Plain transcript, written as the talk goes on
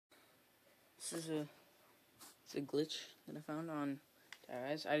This is it's a glitch that I found on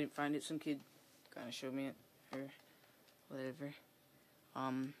Terrace. I didn't find it. Some kid kind of showed me it or whatever.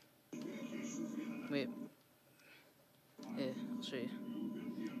 Wait. Yeah, I'll show you.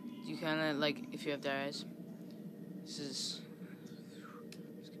 You kind of like if you have Terrace. This is.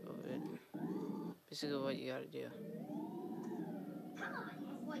 Skip over it. Basically, what you gotta do.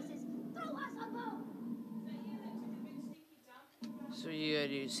 So you gotta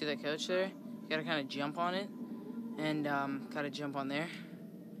do. See that couch there? You gotta kind of jump on it, and kind of jump on there.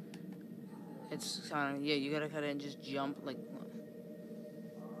 It's kind of you gotta kind of just jump like.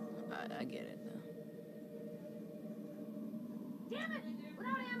 I get it though. Damn it!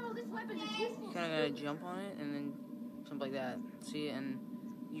 Without ammo, this weapon is useful. You kind of gotta jump on it and then jump like that. See, and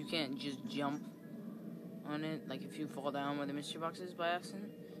you can't just jump on it. Like if you fall down where the mystery box is by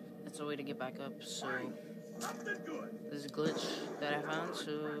accident, that's a way to get back up. So this is a glitch that I found.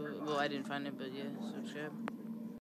 So well, I didn't find it, but yeah, subscribe.